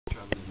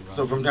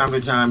So from time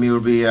to time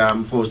you'll be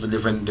posted to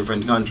different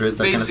countries,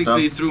 that kind of stuff?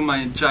 Basically through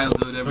my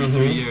childhood, every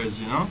 3 years,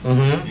 you know?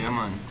 Yeah,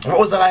 man. What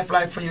was the life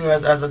like for you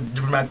as a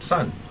diplomat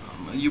son?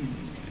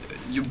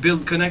 You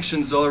build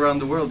connections all around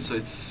the world, so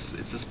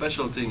it's a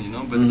special thing, you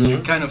know? But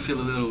you kind of feel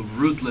a little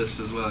rootless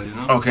as well, you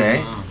know?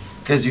 Okay.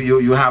 Because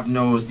you have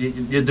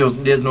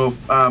there's no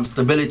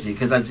stability,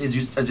 because as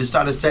you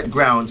start to set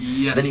ground,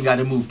 then you got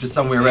to move to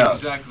somewhere else.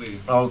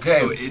 Exactly.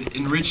 Okay. So it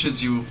enriches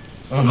you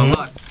a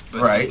lot,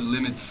 but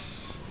limits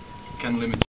can limit